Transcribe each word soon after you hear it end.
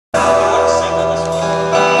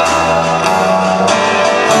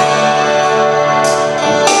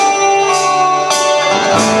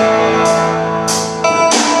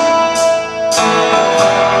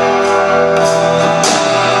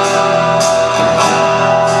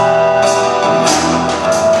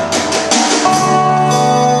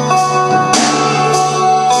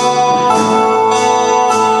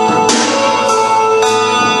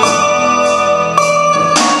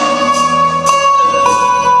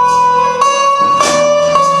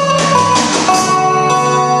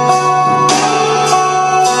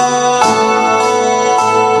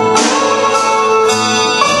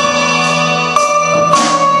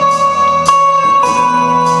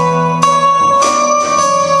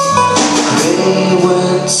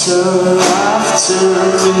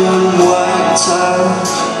afternoon, white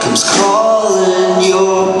tide comes calling,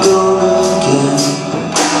 you're gone again.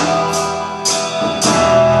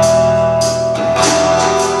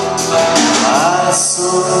 I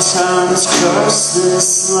sometimes curse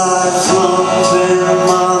this life lump in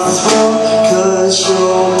my throat, 'cause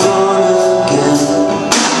you're gone again.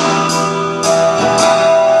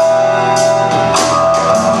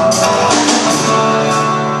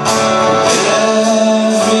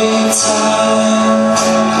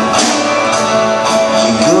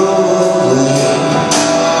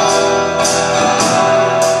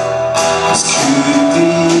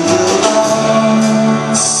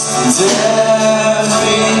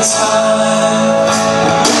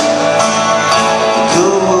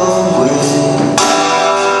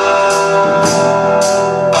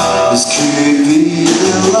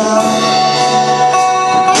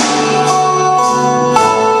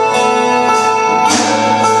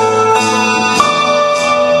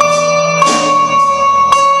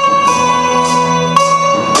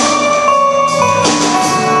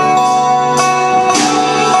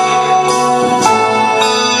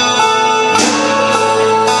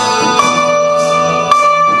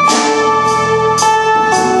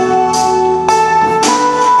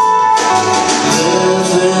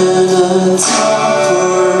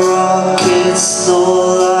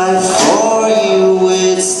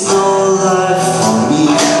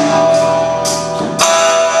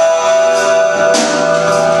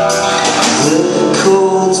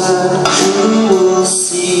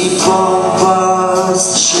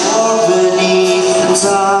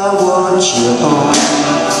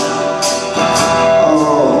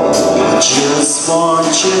 Just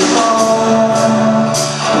want you home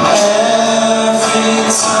every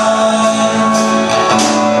time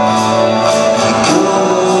you go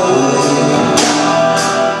away.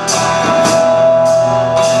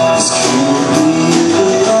 This could be the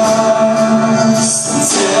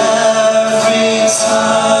last, and every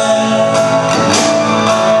time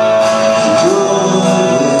you go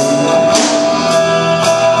away.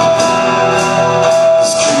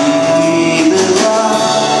 This could be the last.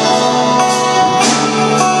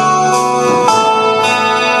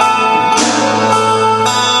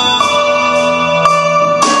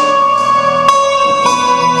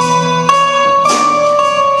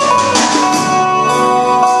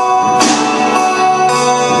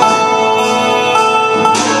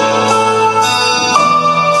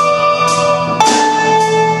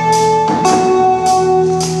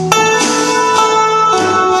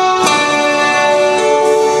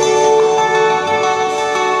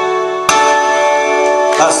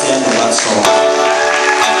 That's the end of that song.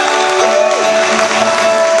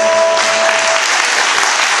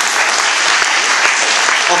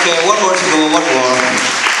 Okay, one more to go, one more.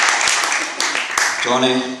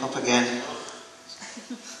 Johnny, up again.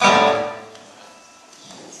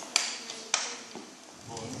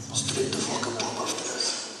 Straight to fucking pop after this.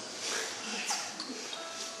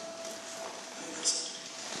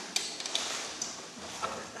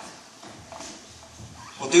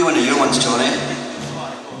 We'll do one of your ones, Johnny.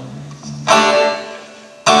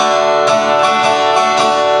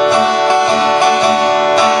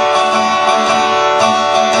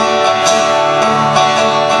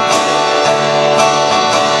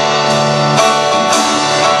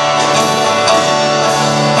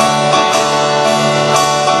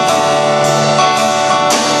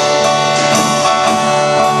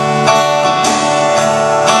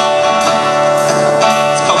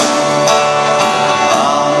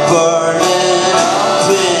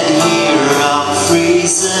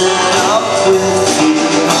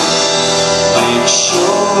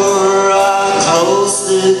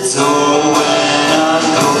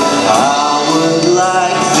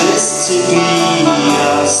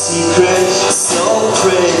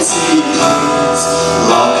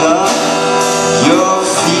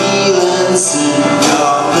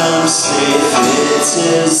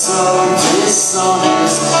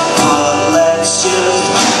 Dishonest, but let's just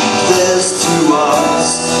keep this to us.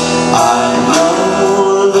 I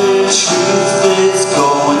know the truth is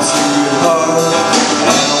going to hurt.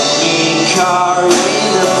 Help me carry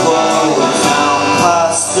the ball down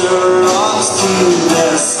past the rocks to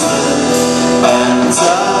this land, and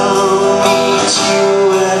I'll meet you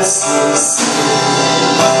as the sun.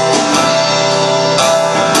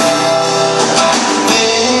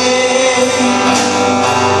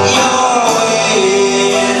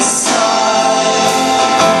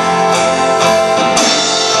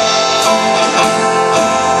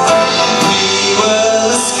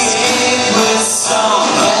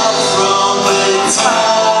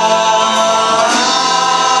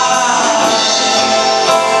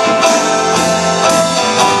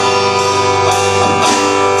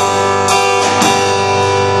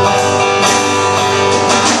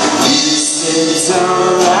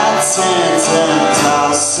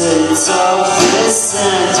 facets of this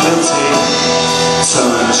and will take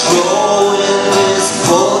control in this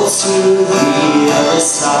boat to the other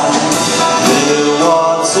side. The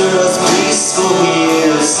water's peaceful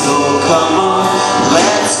here, so come on,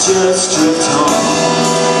 let's just drift home.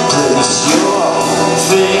 Place your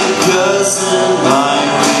fingers in my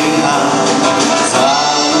hand. I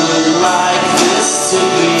would like this to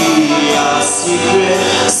be our secret,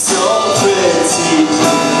 so pretty.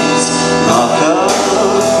 Please lock up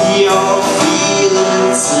your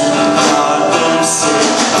feelings and guard them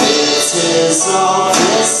safe. It is all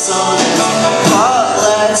dishonest, but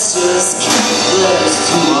let's just keep left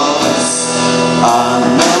to us. I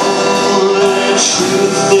know the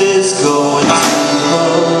truth is going to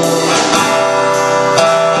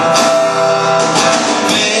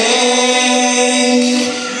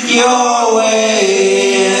make your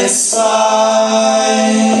way inside.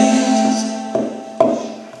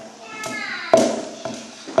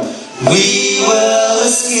 We will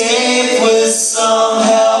escape with some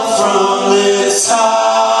help from the tide.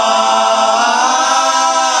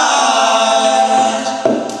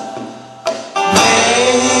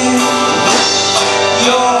 Make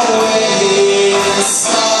your way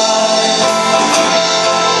inside.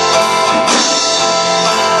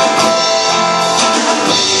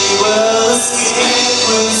 We will escape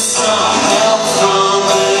with some help from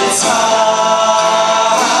the tide.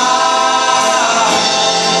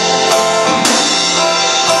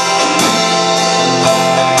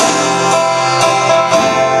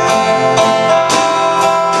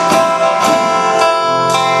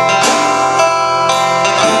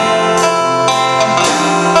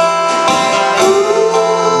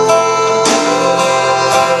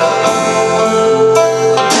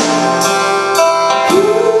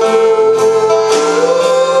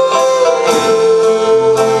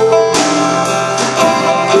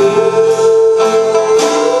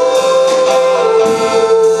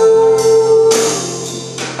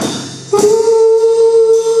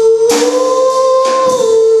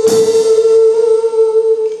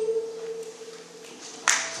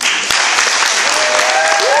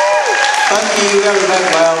 Thank you very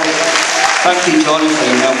well. Thank you, Johnny, for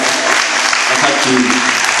your help. And thank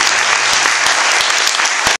you.